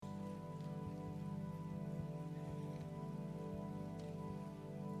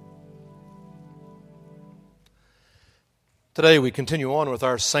Today we continue on with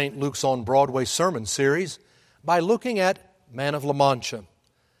our St. Luke's on Broadway sermon series by looking at Man of La Mancha.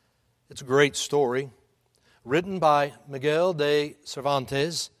 It's a great story, written by Miguel de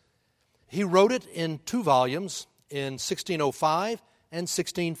Cervantes. He wrote it in 2 volumes in 1605 and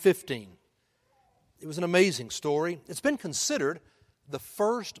 1615. It was an amazing story. It's been considered the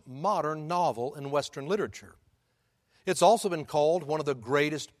first modern novel in Western literature. It's also been called one of the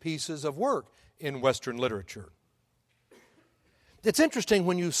greatest pieces of work in Western literature. It's interesting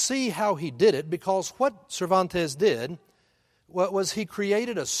when you see how he did it, because what Cervantes did was he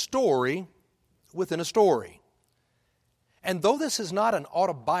created a story within a story. And though this is not an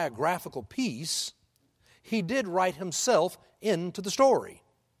autobiographical piece, he did write himself into the story.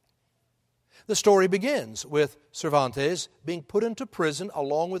 The story begins with Cervantes being put into prison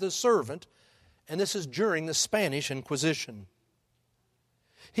along with his servant, and this is during the Spanish Inquisition.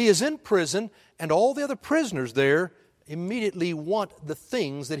 He is in prison, and all the other prisoners there immediately want the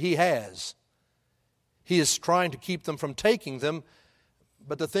things that he has. He is trying to keep them from taking them,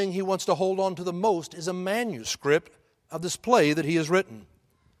 but the thing he wants to hold on to the most is a manuscript of this play that he has written.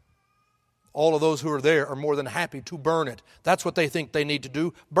 All of those who are there are more than happy to burn it. That's what they think they need to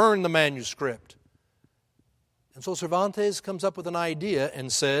do, burn the manuscript. And so Cervantes comes up with an idea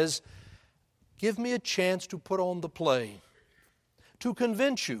and says, give me a chance to put on the play, to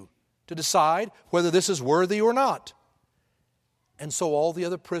convince you, to decide whether this is worthy or not. And so all the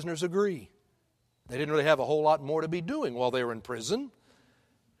other prisoners agree. They didn't really have a whole lot more to be doing while they were in prison.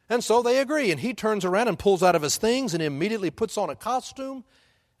 And so they agree. And he turns around and pulls out of his things and immediately puts on a costume.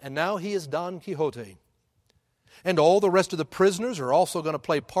 And now he is Don Quixote. And all the rest of the prisoners are also going to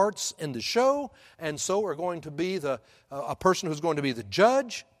play parts in the show. And so are going to be a person who's going to be the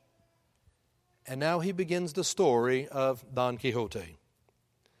judge. And now he begins the story of Don Quixote.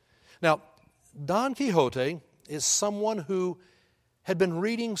 Now, Don Quixote is someone who had been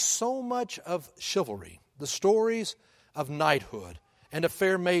reading so much of chivalry, the stories of knighthood and of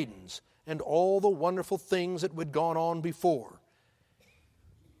fair maidens and all the wonderful things that had gone on before.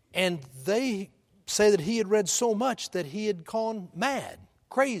 And they say that he had read so much that he had gone mad,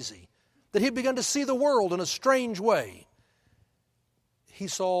 crazy, that he had begun to see the world in a strange way. He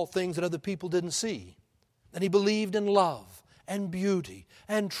saw things that other people didn't see. And he believed in love and beauty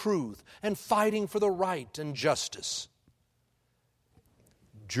and truth and fighting for the right and justice.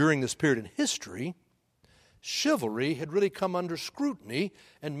 During this period in history, chivalry had really come under scrutiny,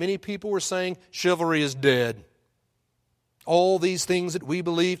 and many people were saying, chivalry is dead. All these things that we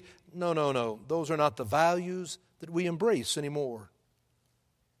believe, no, those are not the values that we embrace anymore.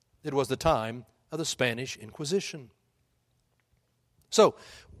 It was the time of the Spanish Inquisition. So,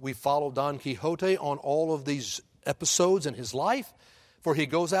 we follow Don Quixote on all of these episodes in his life, for he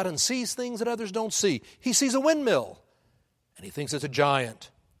goes out and sees things that others don't see. He sees a windmill, and he thinks it's a giant.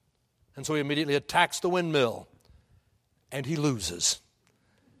 And so he immediately attacks the windmill, and he loses.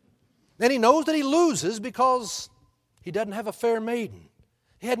 And he knows that he loses because he doesn't have a fair maiden.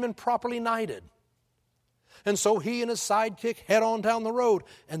 He hadn't been properly knighted. And so he and his sidekick head on down the road,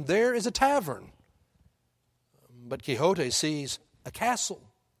 and there is a tavern. But Quixote sees a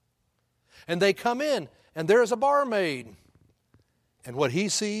castle. And they come in, and there is a barmaid. And what he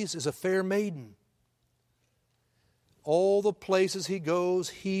sees is a fair maiden. All the places he goes,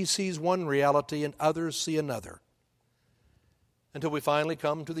 he sees one reality and others see another. Until we finally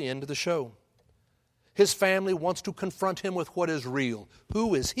come to the end of the show. His family wants to confront him with what is real.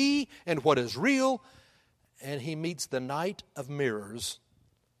 Who is he and what is real? And he meets the Knight of Mirrors.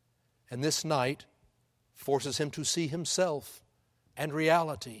 And this knight forces him to see himself and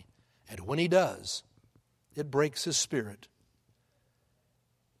reality. And when he does, it breaks his spirit.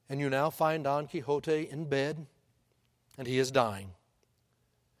 And you now find Don Quixote in bed, and he is dying.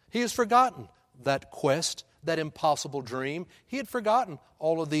 He has forgotten that quest, that impossible dream. He had forgotten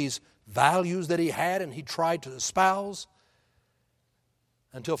all of these values that he had and he tried to espouse,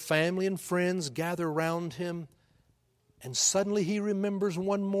 until family and friends gather around him, and suddenly he remembers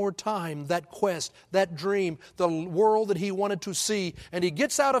one more time that quest, that dream, the world that he wanted to see, and he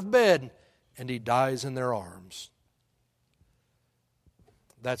gets out of bed and he dies in their arms.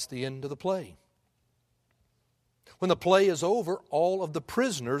 That's the end of the play. When the play is over, all of the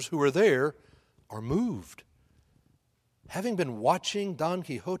prisoners who are there are moved. Having been watching Don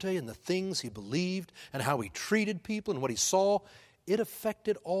Quixote and the things he believed and how he treated people and what he saw, it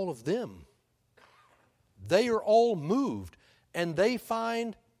affected all of them. They are all moved, and they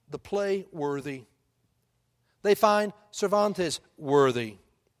find the play worthy. They find Cervantes worthy.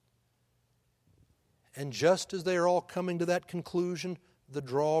 And just as they are all coming to that conclusion, the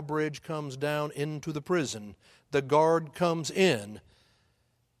drawbridge comes down into the prison. The guard comes in,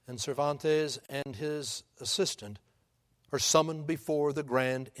 and Cervantes and his assistant are summoned before the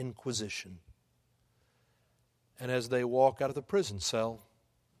Grand Inquisition. And as they walk out of the prison cell,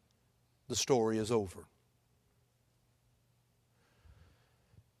 the story is over.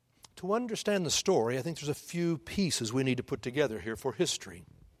 To understand the story, I think there's a few pieces we need to put together here for history.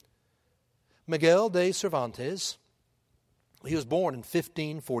 Miguel de Cervantes, he was born in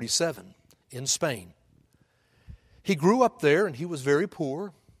 1547 in Spain. He grew up there and he was very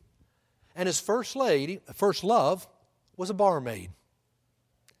poor. And his first love was a barmaid.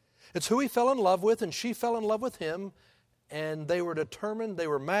 It's who he fell in love with, and she fell in love with him. And they were determined, they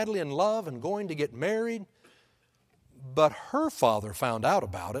were madly in love and going to get married. But her father found out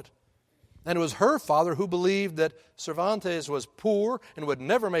about it. And it was her father who believed that Cervantes was poor and would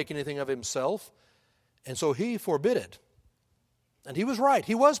never make anything of himself. And so he forbid it. And he was right.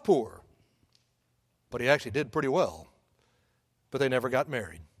 He was poor. But he actually did pretty well. But they never got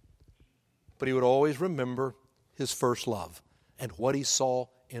married. But he would always remember his first love and what he saw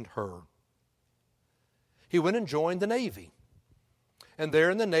in her. He went and joined the Navy. And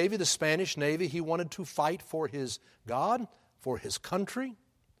there in the Navy, the Spanish Navy, he wanted to fight for his God, for his country.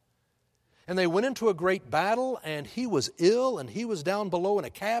 And they went into a great battle, and he was ill, and he was down below in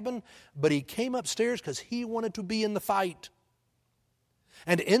a cabin, but he came upstairs because he wanted to be in the fight.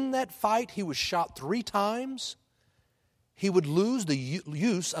 And in that fight, he was shot 3 times. He would lose the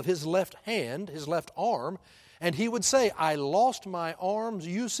use of his left hand, his left arm, and he would say, "I lost my arm's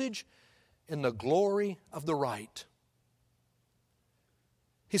usage in the glory of the right."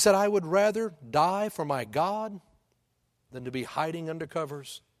 He said, "I would rather die for my God than to be hiding under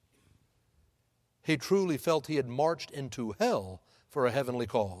covers." He truly felt he had marched into hell for a heavenly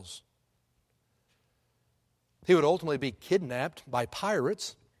cause. He would ultimately be kidnapped by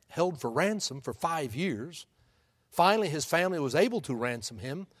pirates, held for ransom for 5 years. Finally, his family was able to ransom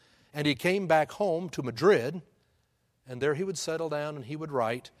him, and he came back home to Madrid, and there he would settle down and he would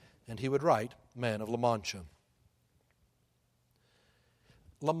write Man of La Mancha.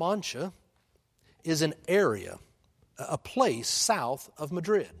 La Mancha is an area, a place south of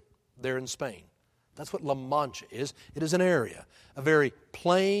Madrid, there in Spain. That's what La Mancha is. It is an area, a very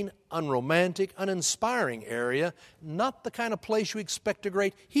plain, unromantic, uninspiring area, not the kind of place you expect a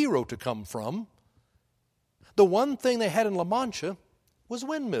great hero to come from. The one thing they had in La Mancha was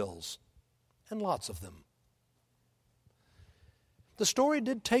windmills, and lots of them. The story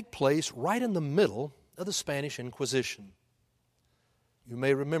did take place right in the middle of the Spanish Inquisition. You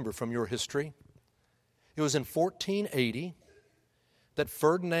may remember from your history, it was in 1480 that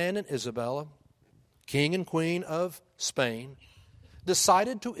Ferdinand and Isabella, King and Queen of Spain,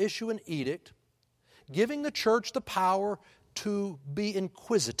 decided to issue an edict giving the church the power to be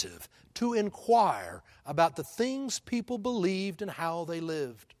inquisitive, to inquire about the things people believed and how they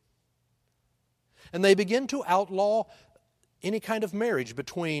lived. And they began to outlaw any kind of marriage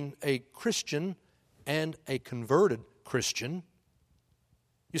between a Christian and a converted Christian.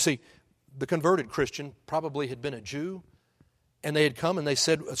 You see, the converted Christian probably had been a Jew, and they had come and they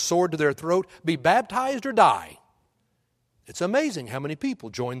said, a sword to their throat, "Be baptized or die." It's amazing how many people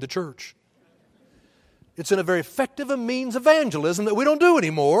joined the church. It's a very effective means of evangelism that we don't do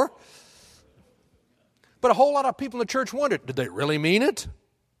anymore. But a whole lot of people in the church wondered, did they really mean it?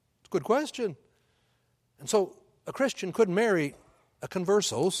 It's a good question. And so a Christian couldn't marry a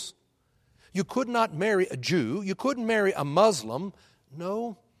conversos. You could not marry a Jew. You couldn't marry a Muslim.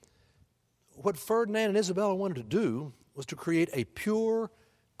 No. What Ferdinand and Isabella wanted to do was to create a pure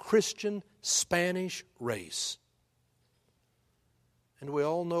Christian Spanish race. And we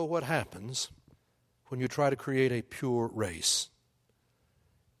all know what happens when you try to create a pure race.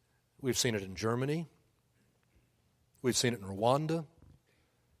 We've seen it in Germany. We've seen it in Rwanda.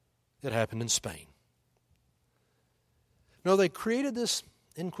 It happened in Spain. No, they created this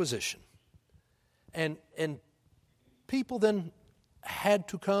Inquisition. And people then had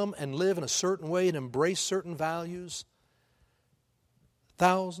to come and live in a certain way and embrace certain values.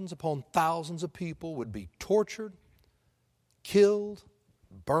 Thousands upon thousands of people would be tortured, killed,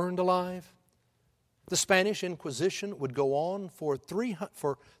 burned alive. The Spanish Inquisition would go on for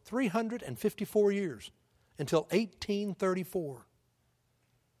 354 years until 1834.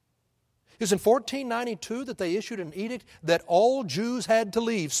 It was in 1492 that they issued an edict that all Jews had to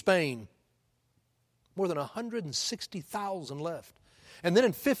leave Spain. More than 160,000 left. And then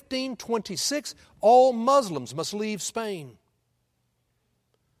in 1526, all Muslims must leave Spain.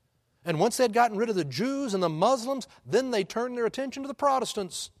 And once they'd gotten rid of the Jews and the Muslims, then they turned their attention to the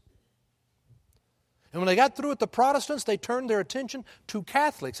Protestants. And when they got through with the Protestants, they turned their attention to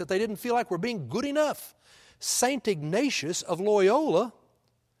Catholics that they didn't feel like were being good enough. St. Ignatius of Loyola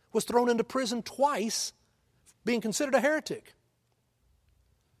was thrown into prison twice, being considered a heretic.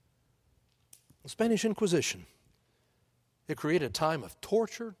 The Spanish Inquisition, it created a time of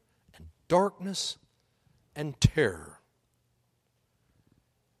torture and darkness and terror.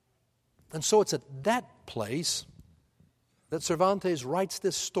 And so it's at that place that Cervantes writes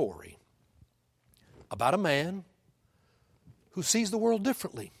this story about a man who sees the world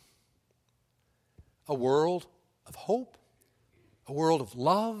differently. A world of hope, a world of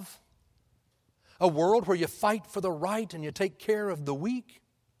love, a world where you fight for the right and you take care of the weak.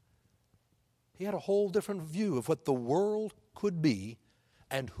 He had a whole different view of what the world could be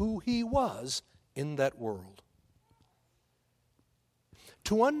and who he was in that world.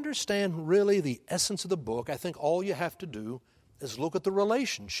 To understand really the essence of the book, I think all you have to do is look at the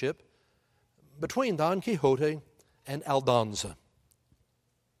relationship between Don Quixote and Aldonza.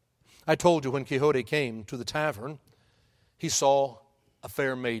 I told you when Quixote came to the tavern, he saw a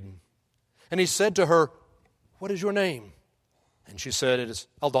fair maiden. And he said to her, "What is your name?" And she said, "It is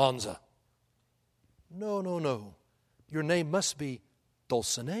Aldonza." No. Your name must be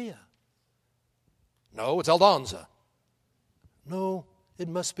Dulcinea." "No, it's Aldonza." "No, it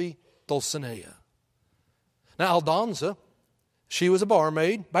must be Dulcinea." Now, Aldonza, she was a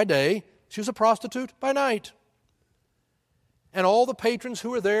barmaid by day. She was a prostitute by night. And all the patrons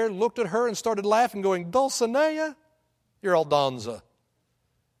who were there looked at her and started laughing, going, "Dulcinea, you're Aldonza."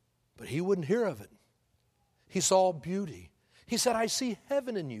 But he wouldn't hear of it. He saw beauty. He said, "I see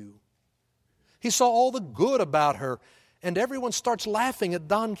heaven in you." He saw all the good about her. And everyone starts laughing at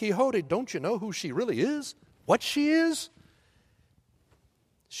Don Quixote. "Don't you know who she really is? What she is?"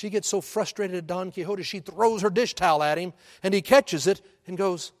 She gets so frustrated at Don Quixote, she throws her dish towel at him, and he catches it and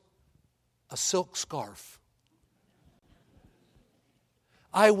goes, "A silk scarf.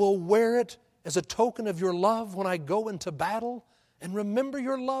 I will wear it as a token of your love when I go into battle, and remember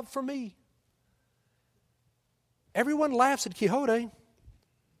your love for me." Everyone laughs at Quixote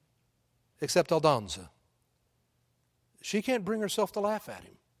except Aldonza. She can't bring herself to laugh at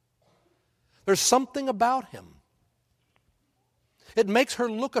him. There's something about him. It makes her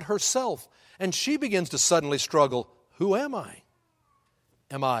look at herself, and she begins to suddenly struggle. Who am I?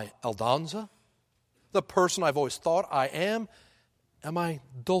 Am I Aldonza, the person I've always thought I am? Am I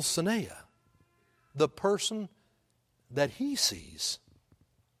Dulcinea, the person that he sees?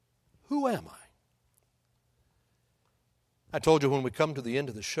 Who am I? I told you when we come to the end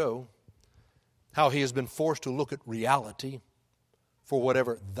of the show how he has been forced to look at reality for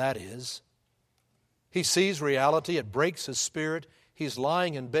whatever that is. He sees reality, it breaks his spirit. He's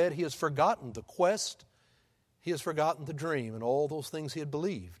lying in bed. He has forgotten the quest. He has forgotten the dream and all those things he had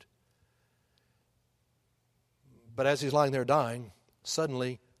believed. But as he's lying there dying,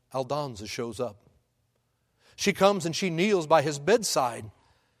 suddenly Aldonza shows up. She comes and she kneels by his bedside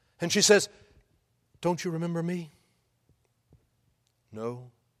and she says, "Don't you remember me?"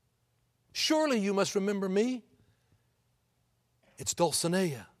 "No." "Surely you must remember me." "It's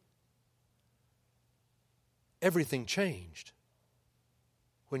Dulcinea. Everything changed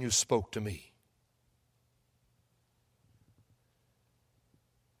when you spoke to me."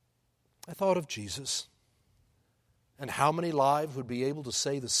 I thought of Jesus and how many lives would be able to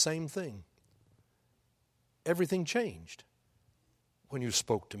say the same thing. Everything changed when you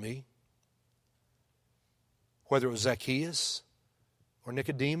spoke to me. Whether it was Zacchaeus or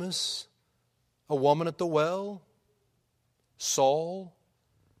Nicodemus, a woman at the well, Saul,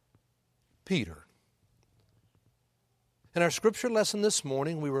 Peter. In our scripture lesson this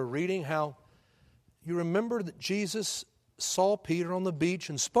morning, we were reading how you remember that Jesus saw Peter on the beach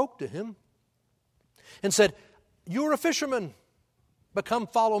and spoke to him and said, "You're a fisherman, but come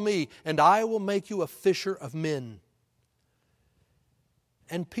follow me, and I will make you a fisher of men."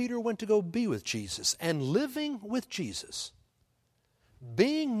 And Peter went to go be with Jesus, and living with Jesus,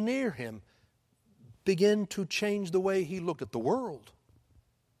 being near him, began to change the way he looked at the world.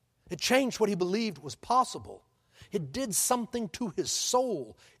 It changed what he believed was possible. It did something to his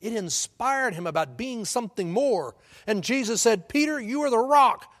soul. It inspired him about being something more. And Jesus said, "Peter, you are the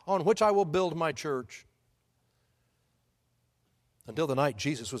rock on which I will build my church." Until the night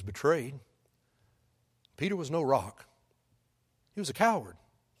Jesus was betrayed, Peter was no rock. He was a coward.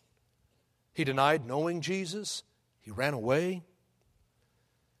 He denied knowing Jesus. He ran away.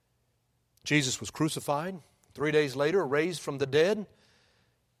 Jesus was crucified. 3 days later, raised from the dead.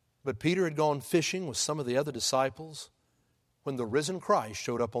 But Peter had gone fishing with some of the other disciples when the risen Christ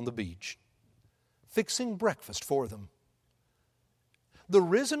showed up on the beach, fixing breakfast for them. The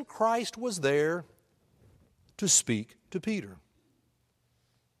risen Christ was there to speak to Peter,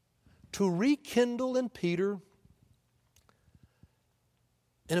 to rekindle in Peter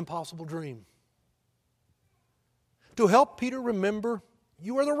an impossible dream, to help Peter remember,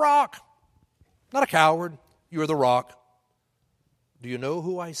 you are the rock, not a coward, you are the rock. Do you know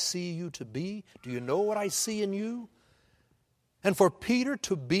who I see you to be? Do you know what I see in you? And for Peter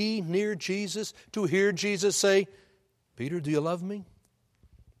to be near Jesus, to hear Jesus say, Peter, do you love me?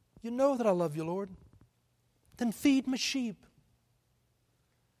 You know that I love you, Lord. Then feed my sheep.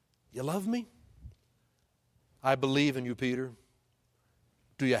 You love me? I believe in you, Peter.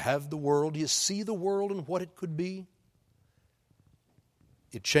 Do you have the world? Do you see the world and what it could be?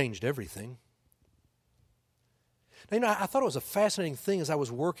 It changed everything. Now, I thought it was a fascinating thing as I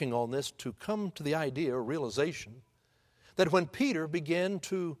was working on this to come to the idea or realization that when Peter began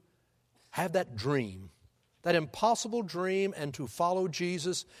to have that dream, that impossible dream, and to follow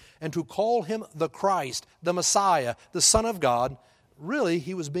Jesus and to call him the Christ, the Messiah, the Son of God, really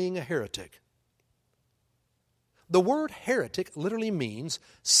he was being a heretic. The word heretic literally means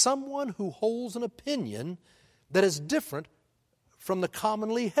someone who holds an opinion that is different from the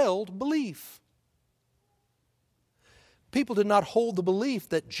commonly held belief. People did not hold the belief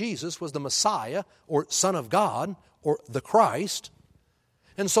that Jesus was the Messiah or Son of God or the Christ.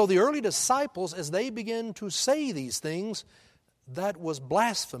 And so the early disciples, as they began to say these things, that was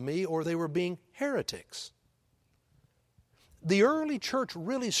blasphemy or they were being heretics. The early church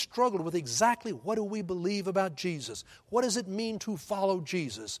really struggled with exactly what do we believe about Jesus? What does it mean to follow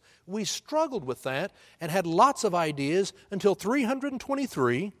Jesus? We struggled with that and had lots of ideas until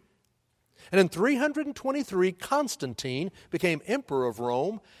 323. And in 323, Constantine became emperor of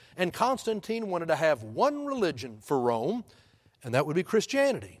Rome, and Constantine wanted to have one religion for Rome, and that would be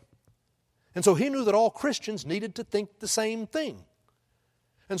Christianity. And so he knew that all Christians needed to think the same thing.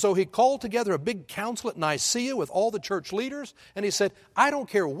 And so he called together a big council at Nicaea with all the church leaders, and he said, I don't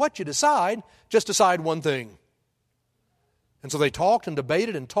care what you decide, just decide one thing. And so they talked and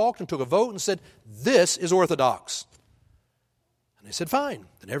debated and talked and took a vote and said, this is orthodox. And they said, fine,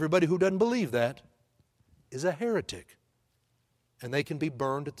 then everybody who doesn't believe that is a heretic, and they can be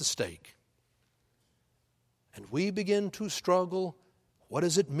burned at the stake. And we begin to struggle, what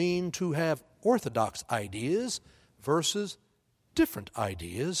does it mean to have orthodox ideas versus different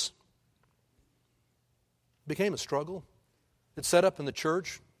ideas? It became a struggle. It set up in the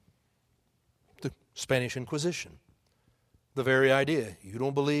church the Spanish Inquisition. The very idea, you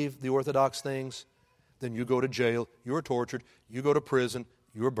don't believe the orthodox things, then you go to jail, you're tortured, you go to prison,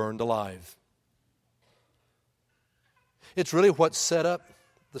 you're burned alive. It's really what set up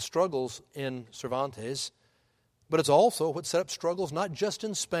the struggles in Cervantes, but it's also what set up struggles not just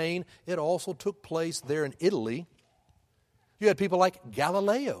in Spain, it also took place there in Italy. You had people like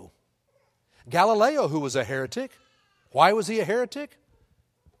Galileo. Galileo, who was a heretic. Why was he a heretic?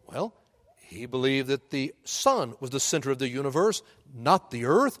 Well, he believed that the sun was the center of the universe, not the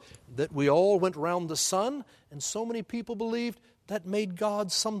earth, that we all went round the sun, and so many people believed that made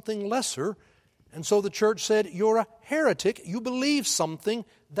God something lesser. And so the church said, you're a heretic, you believe something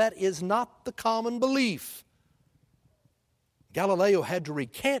that is not the common belief. Galileo had to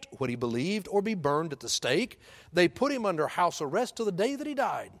recant what he believed or be burned at the stake. They put him under house arrest till the day that he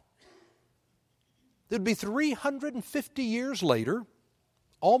died. It would be 350 years later,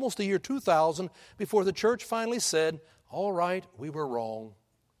 almost the year 2000, before the church finally said, all right, we were wrong.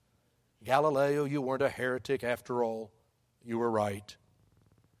 Galileo, you weren't a heretic after all. You were right.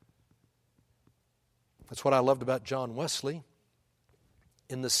 That's what I loved about John Wesley.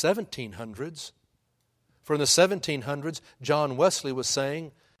 In the 1700s, for in the 1700s, John Wesley was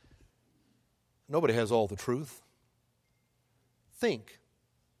saying, nobody has all the truth. Think,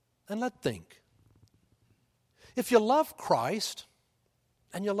 and let think. If you love Christ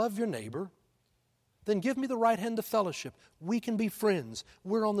and you love your neighbor, then give me the right hand of fellowship. We can be friends.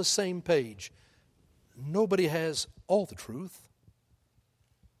 We're on the same page. Nobody has all the truth.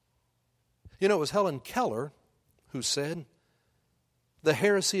 You know, it was Helen Keller who said, the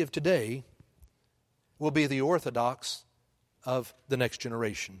heresy of today will be the orthodox of the next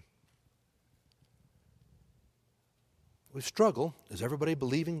generation. We struggle. Is everybody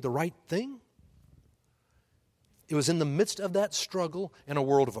believing the right thing? It was in the midst of that struggle, in a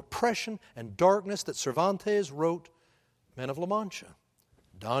world of oppression and darkness, that Cervantes wrote Men of La Mancha,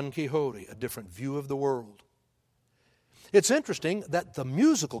 Don Quixote, A Different View of the World. It's interesting that the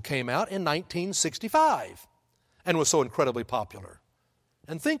musical came out in 1965 and was so incredibly popular.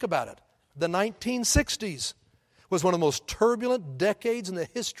 And think about it. The 1960s was one of the most turbulent decades in the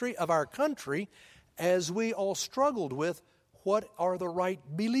history of our country as we all struggled with what are the right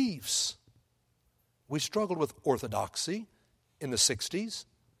beliefs. We struggled with orthodoxy in the 60s.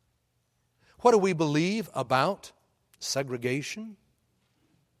 What do we believe about segregation?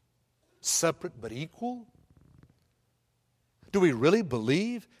 Separate but equal? Do we really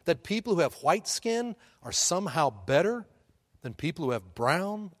believe that people who have white skin are somehow better than people who have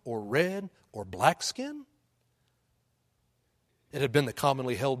brown or red or black skin? It had been the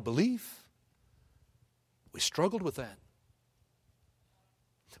commonly held belief. We struggled with that.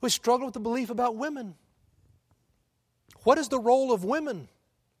 We struggled with the belief about women. What is the role of women?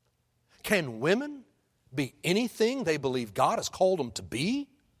 Can women be anything they believe God has called them to be?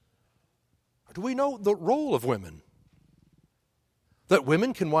 Or do we know the role of women? That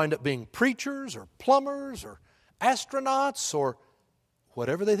women can wind up being preachers or plumbers or astronauts or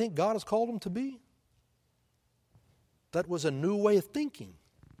whatever they think God has called them to be? That was a new way of thinking.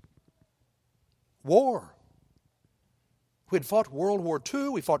 War. We had fought World War II,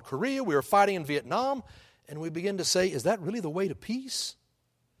 we fought Korea, we were fighting in Vietnam, and we begin to say, is that really the way to peace?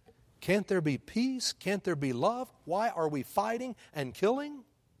 Can't there be peace? Can't there be love? Why are we fighting and killing?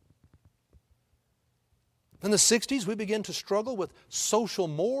 In the 60s, we began to struggle with social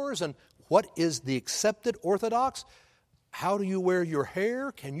mores and what is the accepted orthodox. How do you wear your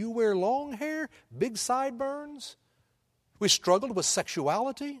hair? Can you wear long hair? Big sideburns? We struggled with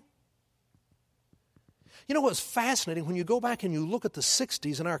sexuality. You know what's fascinating, when you go back and you look at the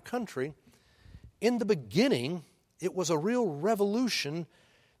 60s in our country, in the beginning, it was a real revolution.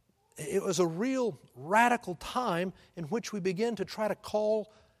 It was a real radical time in which we began to try to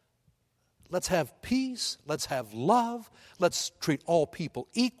call, let's have peace, let's have love, let's treat all people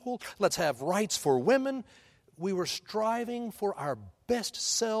equal, let's have rights for women. We were striving for our best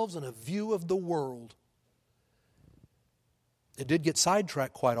selves and a view of the world. It did get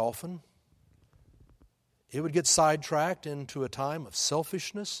sidetracked quite often. It would get sidetracked into a time of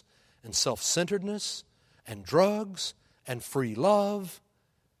selfishness and self-centeredness and drugs and free love.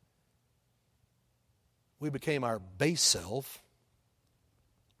 We became our base self.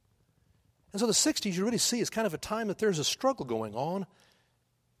 And so the 60s you really see is kind of a time that there's a struggle going on.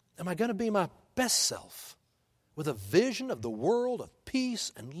 Am I going to be my best self with a vision of the world of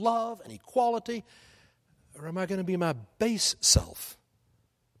peace and love and equality? Or am I going to be my base self?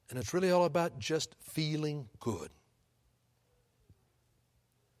 And it's really all about just feeling good.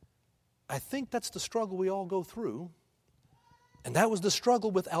 I think that's the struggle we all go through. And that was the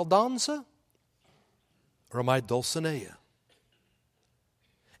struggle with Aldonza, or am I Dulcinea?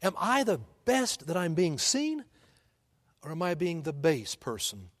 Am I the best that I'm being seen, or am I being the base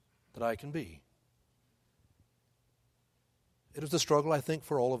person that I can be? It was the struggle, I think,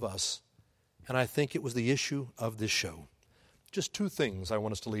 for all of us. And I think it was the issue of this show. Just two things I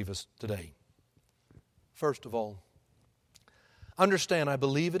want us to leave us today. First of all, understand, I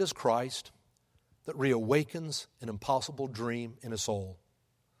believe it is Christ that reawakens an impossible dream in us all.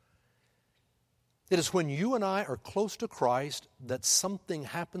 It is when you and I are close to Christ that something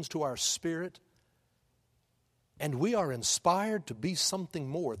happens to our spirit and we are inspired to be something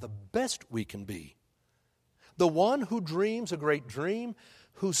more, the best we can be. The one who dreams a great dream,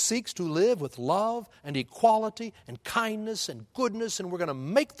 who seeks to live with love and equality and kindness and goodness, and we're going to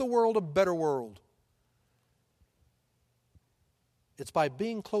make the world a better world. It's by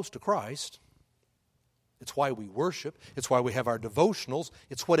being close to Christ. It's why we worship. It's why we have our devotionals.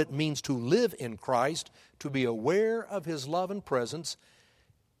 It's what it means to live in Christ, to be aware of His love and presence.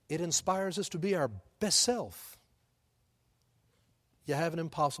 It inspires us to be our best self. You have an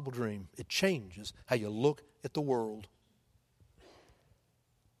impossible dream. It changes how you look at the world.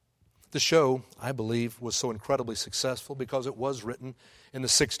 The show, I believe, was so incredibly successful because it was written in the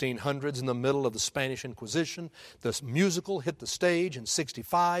 1600s in the middle of the Spanish Inquisition. The musical hit the stage in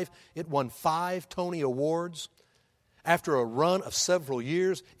 1965. It won 5 Tony Awards. After a run of several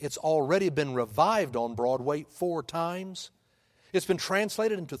years, it's already been revived on Broadway 4 times. It's been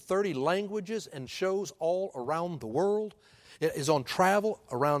translated into 30 languages and shows all around the world. It is on travel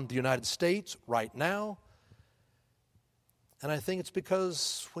around the United States right now. And I think it's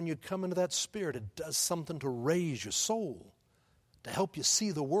because when you come into that spirit, it does something to raise your soul, to help you see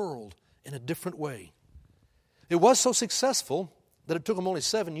the world in a different way. It was so successful that it took them only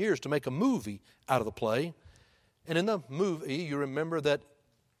 7 years to make a movie out of the play. And in the movie, you remember that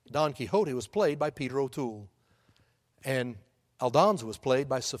Don Quixote was played by Peter O'Toole, and Aldonza was played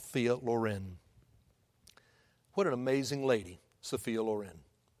by Sophia Loren. What an amazing lady, Sophia Loren.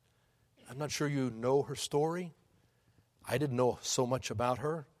 I'm not sure you know her story. I didn't know so much about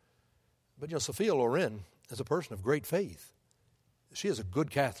her. But, Sophia Loren is a person of great faith. She is a good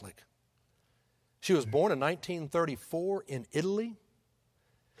Catholic. She was born in 1934 in Italy.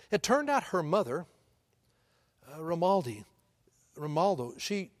 It turned out her mother Romaldo,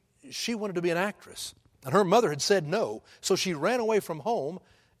 she wanted to be an actress. And her mother had said no, so she ran away from home.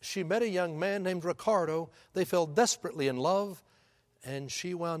 She met a young man named Ricardo. They fell desperately in love, and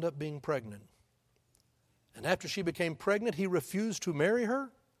she wound up being pregnant. And after she became pregnant, he refused to marry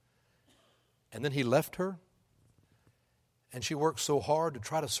her, and then he left her. And she worked so hard to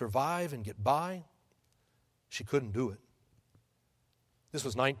try to survive and get by, she couldn't do it. This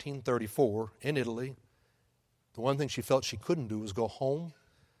was 1934 in Italy. The one thing she felt she couldn't do was go home.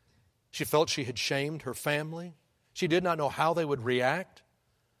 She felt she had shamed her family. She did not know how they would react.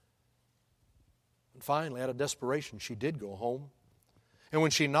 And finally, out of desperation, she did go home. And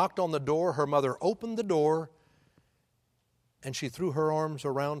when she knocked on the door, her mother opened the door, and she threw her arms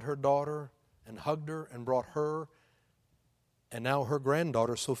around her daughter and hugged her and brought her and now her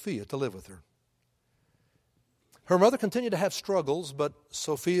granddaughter, Sophia, to live with her. Her mother continued to have struggles, but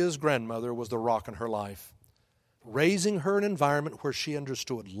Sophia's grandmother was the rock in her life, raising her in an environment where she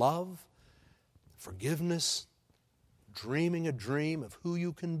understood love, forgiveness, dreaming a dream of who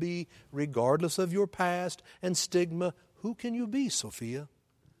you can be regardless of your past and stigma. Who can you be, Sophia?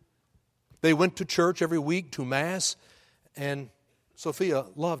 They went to church every week to Mass, and Sophia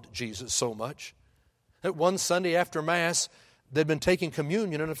loved Jesus so much that one Sunday after Mass, they'd been taking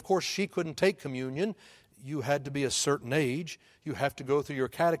communion, and of course she couldn't take communion. You had to be a certain age. You have to go through your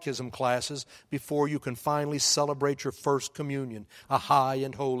catechism classes before you can finally celebrate your first communion, a high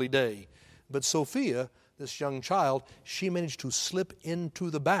and holy day. But Sophia, this young child, she managed to slip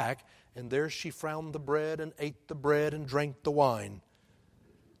into the back, and there she found the bread and ate the bread and drank the wine.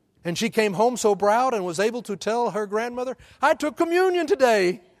 And she came home so proud and was able to tell her grandmother, "I took communion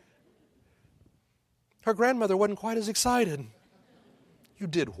today." Her grandmother wasn't quite as excited. "You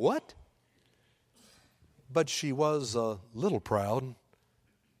did what?" But she was a little proud.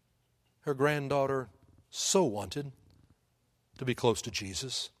 Her granddaughter so wanted to be close to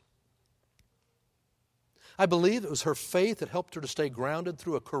Jesus. I believe it was her faith that helped her to stay grounded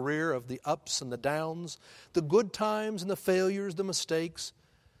through a career of the ups and the downs, the good times and the failures, the mistakes.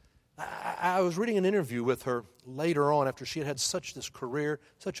 I was reading an interview with her later on after she had had such this career,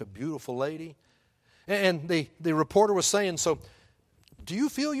 such a beautiful lady. And the reporter was saying, "So, do you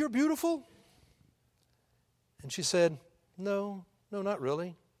feel you're beautiful?" And she said, No, not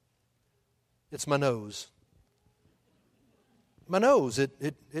really. It's my nose. My nose,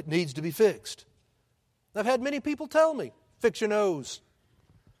 it needs to be fixed. I've had many people tell me, "Fix your nose."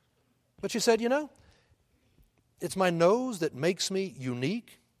 But she said, it's my nose that makes me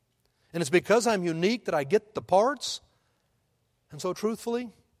unique. And it's because I'm unique that I get the parts. And so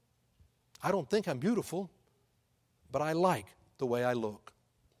truthfully, I don't think I'm beautiful, but I like the way I look.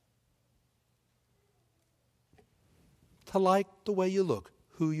 To like the way you look,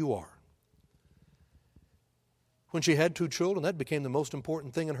 who you are. When she had 2 children, that became the most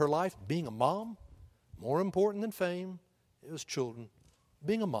important thing in her life. Being a mom, more important than fame, it was children.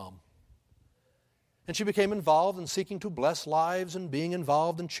 Being a mom. And she became involved in seeking to bless lives and being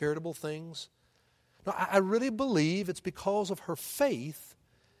involved in charitable things. Now, I really believe it's because of her faith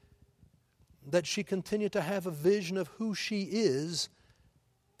that she continued to have a vision of who she is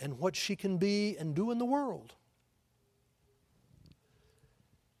and what she can be and do in the world.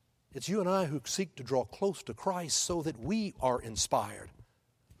 It's you and I who seek to draw close to Christ so that we are inspired.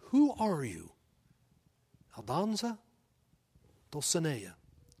 Who are you? Aldonza Dulcinea.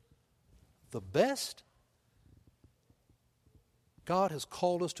 The best? God has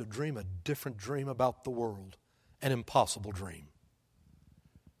called us to dream a different dream about the world, an impossible dream.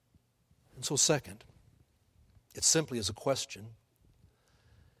 And so second, it simply is a question.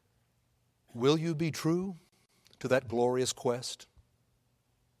 Will you be true to that glorious quest?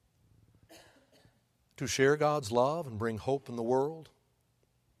 To share God's love and bring hope in the world?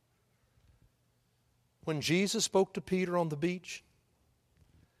 When Jesus spoke to Peter on the beach,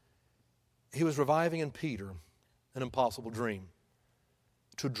 He was reviving in Peter an impossible dream.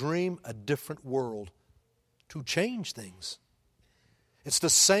 To dream a different world. To change things. It's the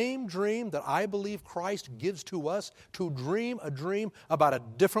same dream that I believe Christ gives to us. To dream a dream about a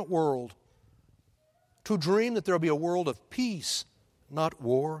different world. To dream that there will be a world of peace, not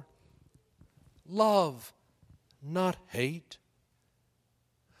war. Love, not hate.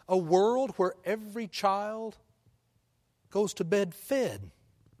 A world where every child goes to bed fed.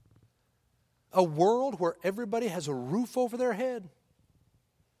 A world where everybody has a roof over their head.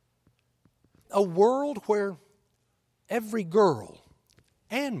 A world where every girl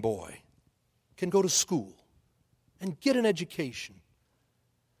and boy can go to school and get an education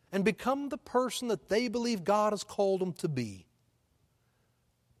and become the person that they believe God has called them to be.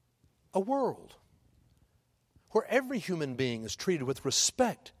 A world where every human being is treated with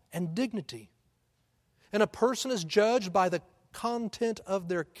respect and dignity, and a person is judged by the content of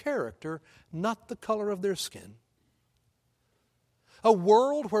their character, not the color of their skin. A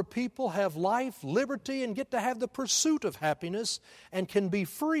world where people have life, liberty, and get to have the pursuit of happiness and can be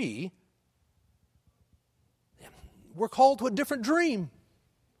free. We're called to a different dream.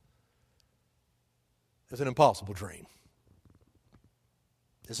 It's an impossible dream,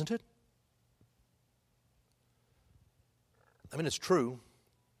 isn't it? I mean, it's true.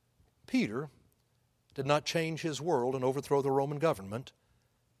 Peter did not change his world and overthrow the Roman government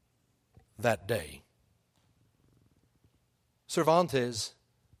that day. Cervantes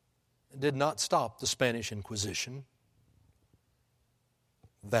did not stop the Spanish Inquisition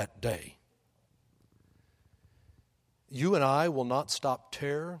that day. You and I will not stop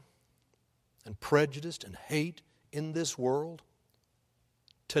terror and prejudice and hate in this world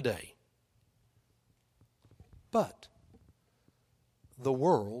today. But the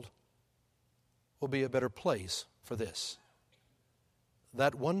world will be a better place for this.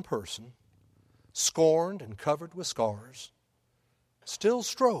 That one person, scorned and covered with scars, still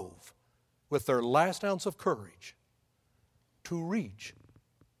strove with their last ounce of courage to reach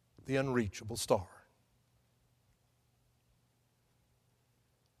the unreachable star.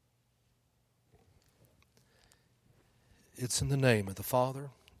 It's in the name of the Father,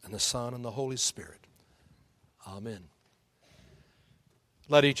 and the Son, and the Holy Spirit. Amen.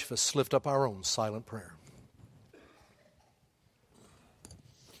 Let each of us lift up our own silent prayer.